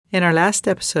In our last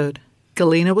episode,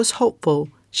 Galena was hopeful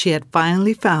she had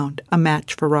finally found a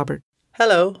match for Robert.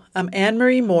 Hello, I'm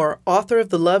Anne-Marie Moore, author of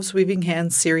the Love's Weaving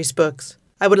Hands series books.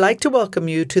 I would like to welcome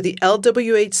you to the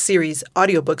LWH series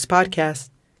audiobooks podcast.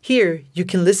 Here, you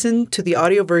can listen to the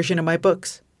audio version of my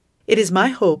books. It is my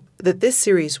hope that this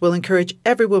series will encourage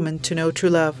every woman to know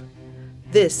true love.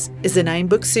 This is a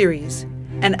 9-book series,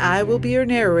 and I will be your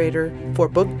narrator for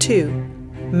Book 2,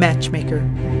 Matchmaker.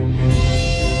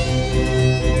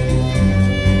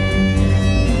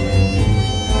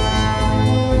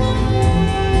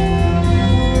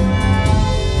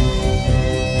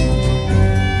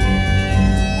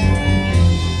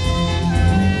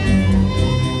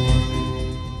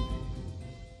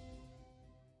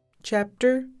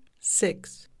 Chapter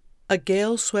 6. A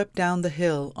gale swept down the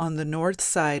hill on the north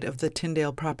side of the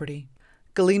Tyndale property.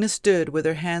 Galena stood with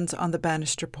her hands on the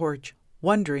banister porch,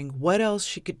 wondering what else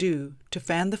she could do to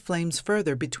fan the flames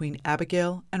further between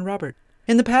Abigail and Robert.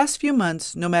 In the past few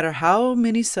months, no matter how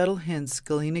many subtle hints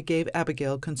Galena gave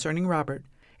Abigail concerning Robert,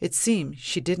 it seemed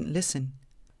she didn't listen.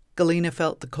 Galena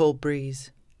felt the cold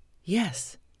breeze.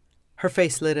 Yes. Her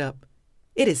face lit up.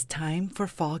 It is time for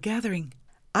fall gathering.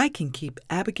 I can keep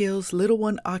Abigail's little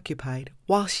one occupied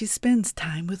while she spends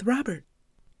time with Robert.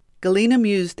 Galena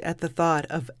mused at the thought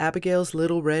of Abigail's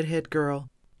little red-haired girl,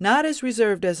 not as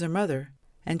reserved as her mother,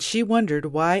 and she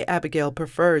wondered why Abigail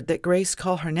preferred that Grace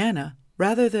call her Nana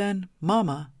rather than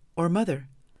Mama or Mother.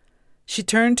 She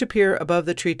turned to peer above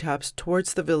the treetops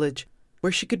towards the village,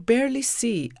 where she could barely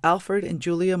see Alfred and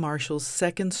Julia Marshall's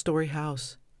second-story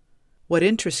house. What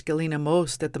interested Galena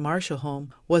most at the Marshall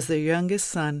home was their youngest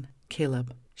son,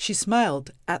 Caleb. She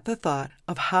smiled at the thought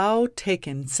of how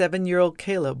taken 7-year-old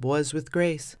Caleb was with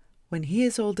Grace. When he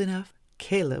is old enough,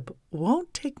 Caleb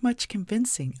won't take much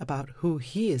convincing about who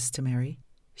he is to marry.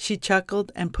 She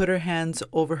chuckled and put her hands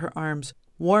over her arms,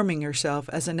 warming herself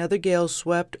as another gale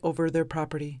swept over their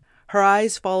property. Her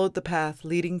eyes followed the path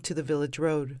leading to the village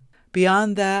road.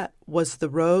 Beyond that was the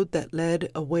road that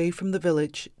led away from the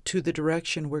village to the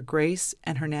direction where Grace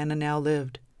and her Nana now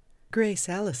lived. Grace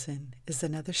Allison is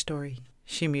another story,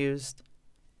 she mused.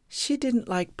 She didn't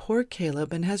like poor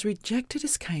Caleb and has rejected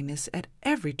his kindness at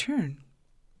every turn.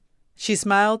 She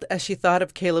smiled as she thought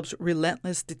of Caleb's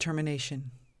relentless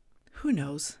determination. Who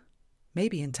knows?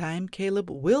 Maybe in time Caleb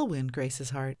will win Grace's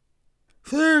heart.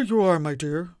 There you are, my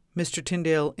dear, Mr.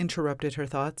 Tyndale interrupted her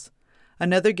thoughts.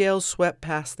 Another gale swept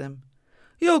past them.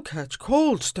 You'll catch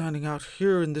cold standing out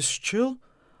here in this chill.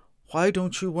 Why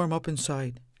don't you warm up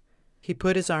inside? He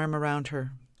put his arm around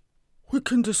her. We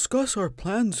can discuss our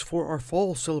plans for our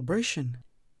fall celebration.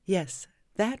 Yes,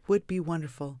 that would be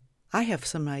wonderful. I have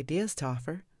some ideas to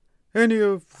offer. Any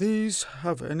of these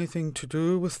have anything to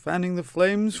do with fanning the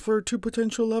flames for 2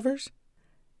 potential lovers?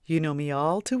 You know me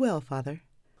all too well, Father.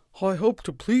 I hope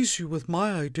to please you with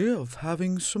my idea of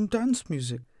having some dance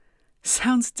music.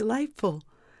 Sounds delightful.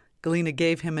 Galena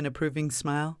gave him an approving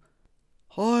smile.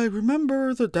 I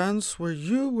remember the dance where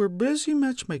you were busy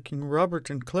matchmaking Robert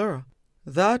and Clara.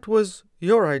 That was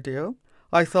your idea.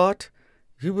 I thought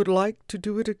you would like to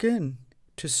do it again,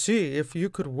 to see if you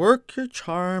could work your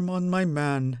charm on my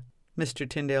man. Mr.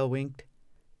 Tyndale winked.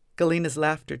 Galena's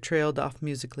laughter trailed off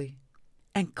musically.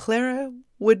 And Clara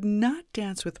would not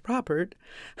dance with Robert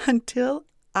until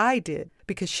I did,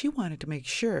 because she wanted to make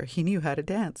sure he knew how to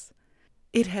dance.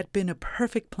 It had been a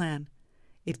perfect plan.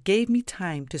 It gave me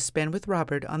time to spend with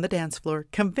Robert on the dance floor,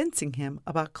 convincing him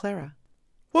about Clara.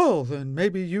 Well, then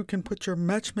maybe you can put your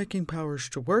matchmaking powers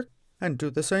to work and do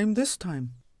the same this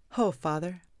time. Oh,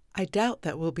 Father, I doubt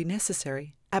that will be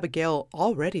necessary. Abigail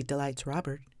already delights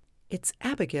Robert. It's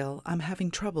Abigail I'm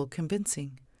having trouble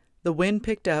convincing. The wind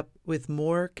picked up with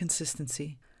more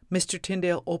consistency. Mr.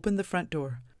 Tyndale opened the front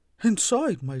door.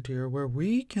 Inside, my dear, where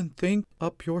we can think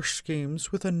up your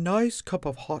schemes with a nice cup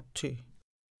of hot tea.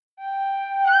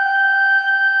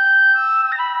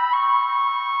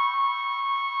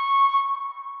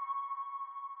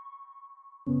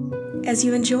 As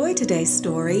you enjoy today's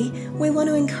story, we want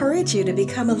to encourage you to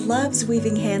become a Love's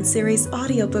Weaving Hands series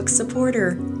audiobook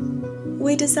supporter.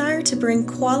 We desire to bring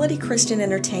quality Christian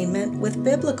entertainment with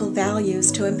biblical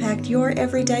values to impact your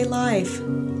everyday life.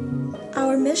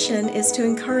 Our mission is to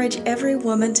encourage every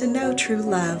woman to know true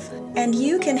love, and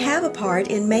you can have a part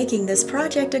in making this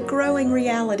project a growing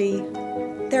reality.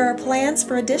 There are plans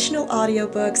for additional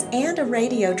audiobooks and a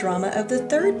radio drama of the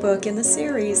 3rd book in the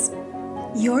series.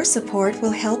 Your support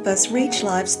will help us reach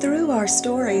lives through our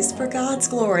stories for God's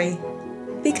glory.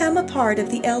 Become a part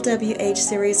of the LWH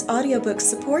Series audiobook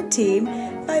support team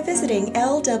by visiting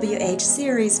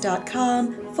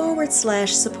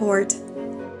lwhseries.com/support.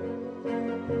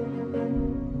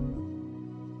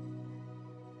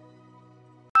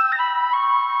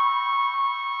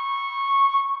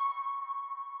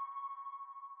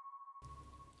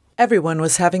 Everyone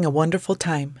was having a wonderful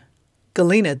time.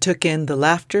 Galena took in the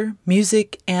laughter,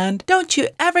 music, and "Don't you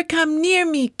ever come near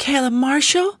me, Caleb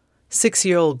Marshall!"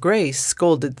 6-year-old Grace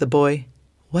scolded the boy.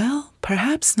 Well,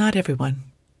 perhaps not everyone.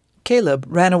 Caleb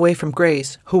ran away from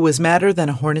Grace, who was madder than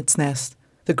a hornet's nest.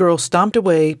 The girl stomped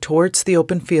away towards the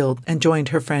open field and joined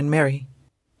her friend Mary.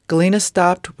 Galena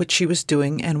stopped what she was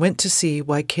doing and went to see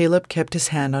why Caleb kept his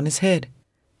hand on his head.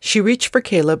 She reached for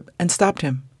Caleb and stopped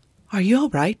him. "Are you all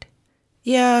right?"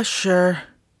 "Yeah, sure."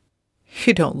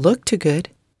 "You don't look too good."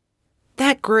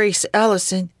 "That Grace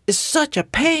Ellison is such a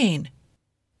pain."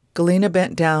 Galena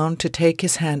bent down to take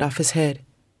his hand off his head.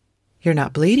 "You're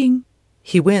not bleeding."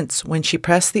 He winced when she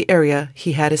pressed the area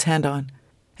he had his hand on,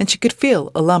 and she could feel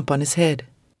a lump on his head.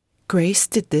 "Grace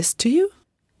did this to you?"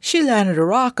 "She landed a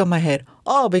rock on my head,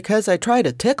 all because I tried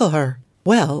to tickle her."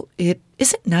 "Well, it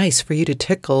isn't nice for you to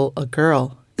tickle a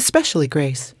girl, especially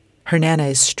Grace. Her Nana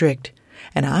is strict,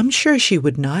 and I'm sure she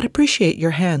would not appreciate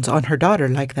your hands on her daughter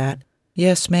like that."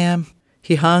 "Yes, ma'am."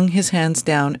 He hung his hands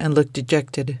down and looked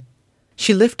dejected.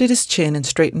 She lifted his chin and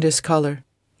straightened his collar.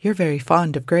 "You're very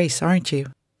fond of Grace, aren't you?"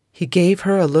 He gave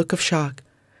her a look of shock.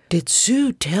 "Did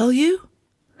Sue tell you?"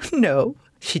 "No,"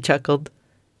 she chuckled.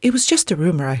 "It was just a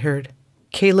rumor I heard."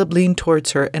 Caleb leaned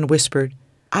towards her and whispered,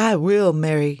 "I will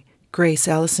marry Grace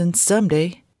Allison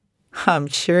someday." "I'm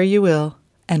sure you will.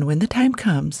 And when the time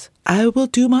comes, I will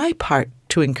do my part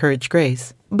to encourage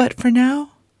Grace. But for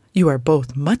now, you are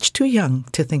both much too young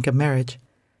to think of marriage."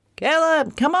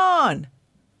 "Caleb, come on!"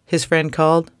 his friend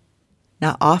called.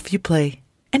 "Now off you play,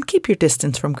 and keep your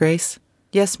distance from Grace."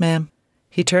 "Yes, ma'am."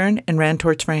 He turned and ran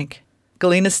towards Frank.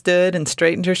 Galena stood and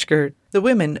straightened her skirt. The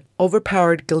women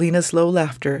overpowered Galena's low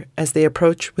laughter as they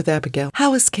approached with Abigail.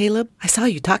 "How is Caleb? I saw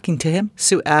you talking to him,"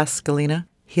 Sue asked Galena.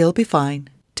 "He'll be fine."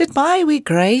 "Did my wee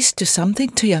Grace do something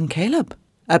to young Caleb?"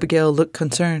 Abigail looked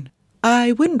concerned.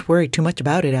 "I wouldn't worry too much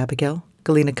about it, Abigail,"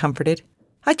 Galena comforted.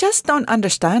 "I just don't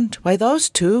understand why those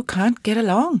two can't get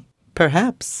along."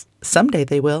 "Perhaps someday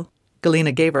they will."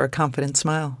 Galena gave her a confident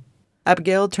smile.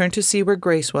 Abigail turned to see where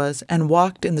Grace was and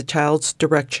walked in the child's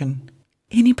direction.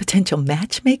 "Any potential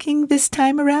matchmaking this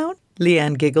time around?"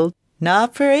 Leanne giggled.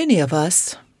 "Not for any of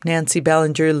us." Nancy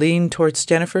Ballinger leaned towards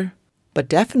Jennifer. "But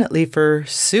definitely for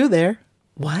Sue there."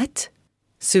 "What?"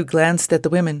 Sue glanced at the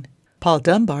women. "Paul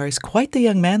Dunbar is quite the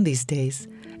young man these days,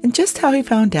 and just how he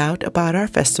found out about our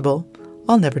festival,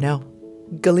 I'll never know."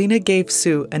 Galena gave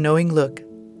Sue a knowing look,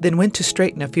 then went to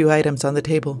straighten a few items on the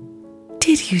table.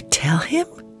 "Did you tell him?"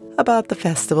 "About the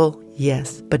festival,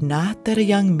 yes, but not that a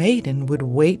young maiden would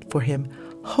wait for him,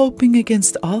 hoping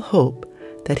against all hope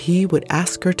that he would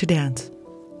ask her to dance."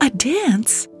 "A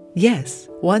dance?" "Yes.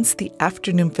 Once the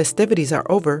afternoon festivities are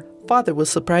over, Father will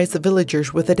surprise the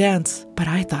villagers with a dance, but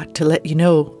I thought to let you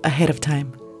know ahead of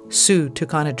time." Sue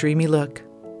took on a dreamy look.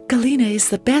 "Galena is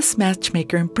the best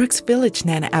matchmaker in Brooks Village,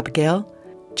 Nana Abigail,"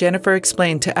 Jennifer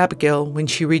explained to Abigail when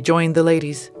she rejoined the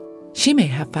ladies. "She may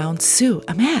have found Sue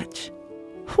a match."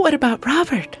 "What about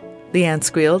Robert?" Leanne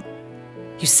squealed.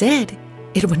 "You said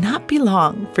it would not be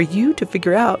long for you to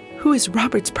figure out who is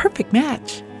Robert's perfect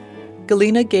match."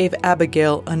 Galena gave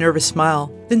Abigail a nervous smile,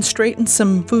 then straightened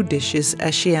some food dishes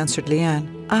as she answered Leanne.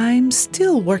 "I'm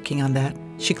still working on that."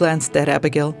 She glanced at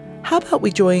Abigail. "How about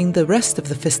we join the rest of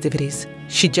the festivities?"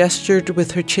 She gestured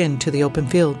with her chin to the open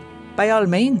field. "By all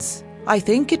means. I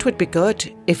think it would be good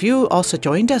if you also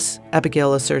joined us,"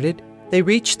 Abigail asserted. They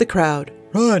reached the crowd.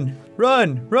 "Run,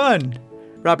 run, run!"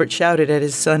 Robert shouted at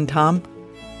his son Tom.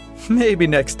 "Maybe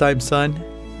next time, son."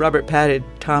 Robert patted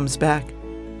Tom's back.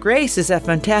 "Grace is a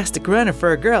fantastic runner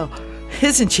for a girl,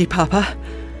 isn't she, Papa?"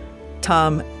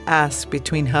 Tom asked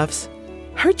between huffs.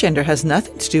 "Her gender has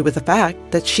nothing to do with the fact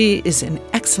that she is an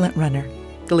excellent runner,"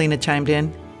 Galena chimed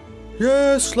in.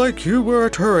 "Yes, like you were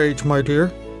at her age, my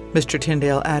dear," Mr.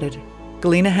 Tyndale added.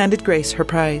 Galena handed Grace her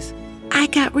prize. "I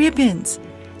got ribbons.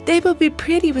 They will be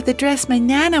pretty with the dress my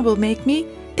Nana will make me.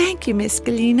 Thank you, Miss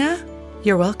Galena."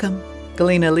 "You're welcome."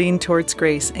 Galena leaned towards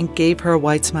Grace and gave her a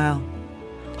wide smile.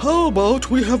 "How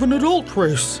about we have an adult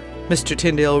race?" Mr.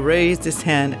 Tyndale raised his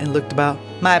hand and looked about.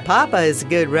 "My papa is a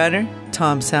good runner,"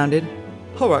 Tom sounded.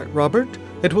 "All right, Robert.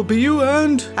 It will be you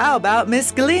and—" "How about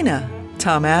Miss Galena?"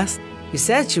 Tom asked. "You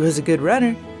said she was a good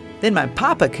runner. Then my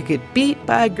papa could get beat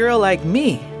by a girl like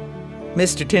me."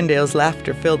 Mr. Tyndale's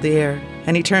laughter filled the air,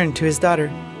 and he turned to his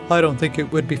daughter. "I don't think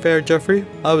it would be fair, Jeffrey.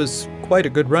 I was quite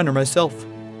a good runner myself."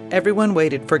 Everyone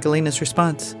waited for Galena's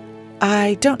response.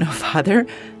 "I don't know, Father.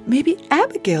 Maybe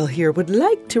Abigail here would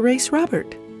like to race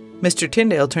Robert." Mr.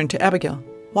 Tyndale turned to Abigail.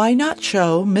 "Why not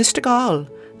show Mr. Gall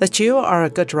that you are a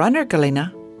good runner,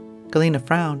 Galena?" Galena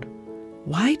frowned.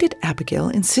 Why did Abigail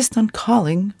insist on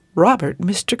calling Robert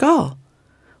Mr. Gall?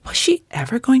 Was she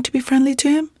ever going to be friendly to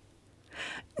him?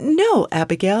 No,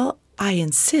 Abigail, I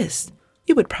insist.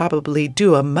 You would probably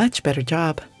do a much better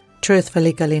job.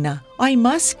 Truthfully, Galina, I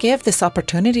must give this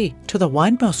opportunity to the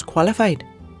one most qualified.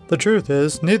 The truth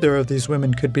is, neither of these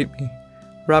women could beat me.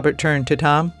 Robert turned to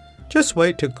Tom. Just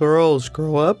wait till girls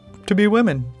grow up to be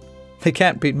women. They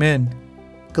can't beat men.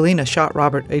 Galina shot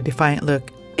Robert a defiant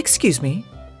look. Excuse me,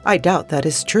 I doubt that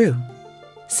is true.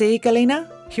 See, Galina,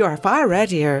 you are far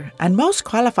readier and most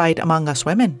qualified among us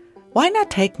women. Why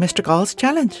not take Mr. Gall's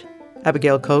challenge?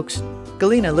 Abigail coaxed.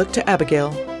 Galina looked to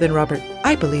Abigail, then Robert.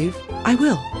 I believe I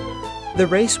will. The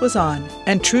race was on,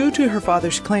 and true to her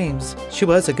father's claims, she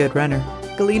was a good runner.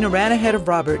 Galina ran ahead of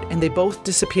Robert, and they both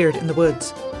disappeared in the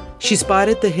woods. She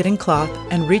spotted the hidden cloth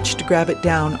and reached to grab it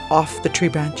down off the tree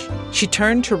branch. She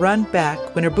turned to run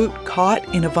back when her boot caught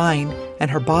in a vine,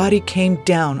 and her body came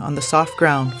down on the soft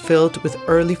ground filled with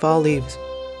early fall leaves.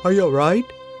 Are you all right?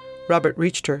 Robert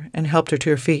reached her and helped her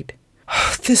to her feet.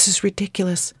 Oh, this is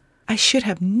ridiculous. I should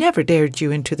have never dared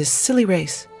you into this silly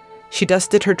race. She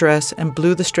dusted her dress and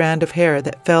blew the strand of hair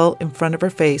that fell in front of her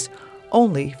face,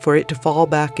 only for it to fall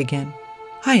back again.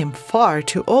 I am far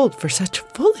too old for such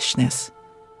foolishness.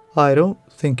 I don't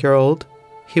think you're old,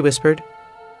 he whispered.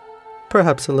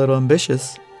 Perhaps a little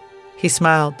ambitious. He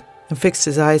smiled and fixed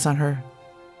his eyes on her.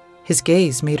 His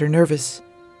gaze made her nervous.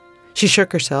 She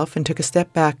shook herself and took a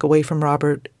step back away from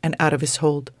Robert and out of his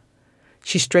hold.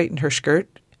 She straightened her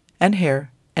skirt and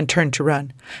hair and turned to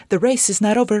run. The race is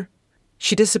not over.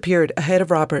 She disappeared ahead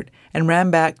of Robert and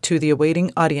ran back to the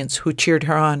awaiting audience who cheered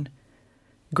her on.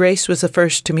 Grace was the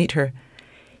first to meet her.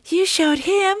 You showed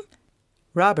him.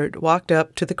 Robert walked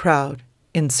up to the crowd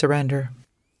in surrender.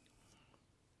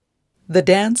 The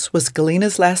dance was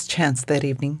Galina's last chance that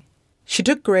evening. She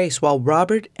took Grace while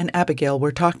Robert and Abigail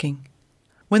were talking.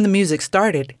 When the music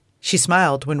started, she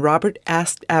smiled when Robert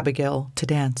asked Abigail to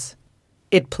dance.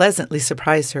 It pleasantly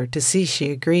surprised her to see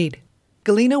she agreed.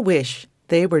 Galina wished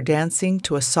they were dancing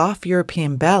to a soft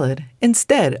European ballad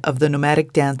instead of the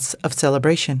nomadic dance of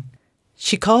celebration.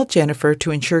 She called Jennifer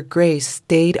to ensure Grace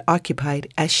stayed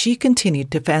occupied as she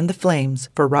continued to fan the flames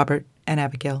for Robert and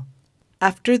Abigail.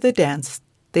 After the dance,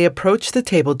 they approached the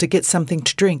table to get something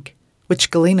to drink,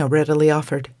 which Galina readily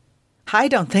offered. I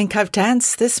don't think I've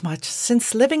danced this much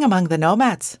since living among the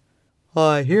nomads.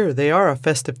 I hear they are a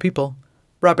festive people.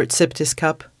 Robert sipped his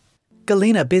cup.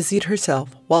 Galina busied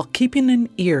herself while keeping an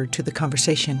ear to the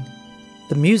conversation.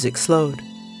 The music slowed.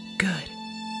 Good.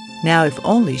 Now if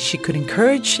only she could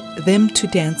encourage them to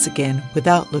dance again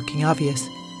without looking obvious.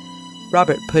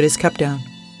 Robert put his cup down.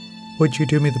 Would you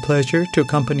do me the pleasure to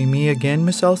accompany me again,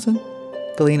 Miss Elson?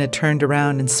 Galina turned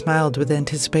around and smiled with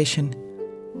anticipation.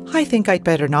 I think I'd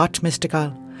better not, Mr.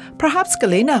 Gall. Perhaps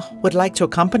Galina would like to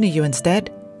accompany you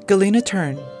instead. Galina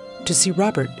turned to see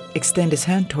Robert extend his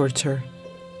hand towards her.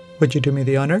 Would you do me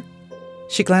the honor?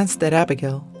 She glanced at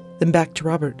Abigail, then back to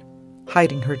Robert.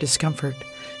 Hiding her discomfort,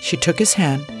 she took his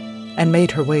hand and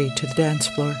made her way to the dance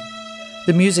floor.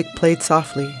 The music played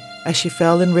softly as she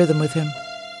fell in rhythm with him.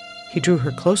 He drew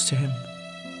her close to him.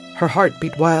 Her heart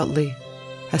beat wildly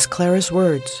as Clara's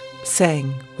words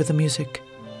sang with the music.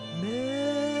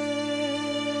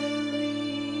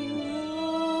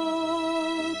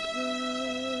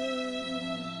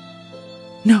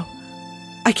 No,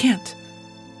 I can't.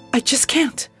 I just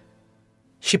can't.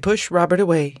 She pushed Robert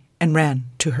away and ran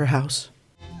to her house.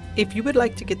 If you would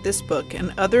like to get this book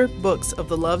and other books of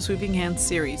the Love's Weaving Hands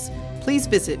series, please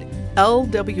visit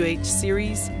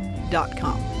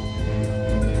lwhseries.com.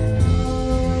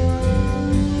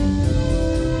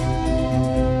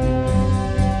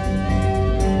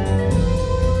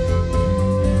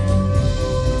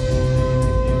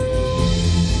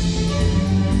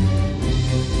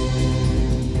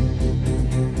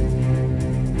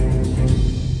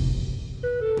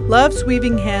 Love's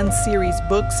Weaving Hands series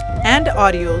books and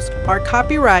audios are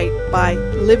copyright by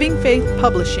Living Faith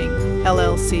Publishing,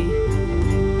 LLC.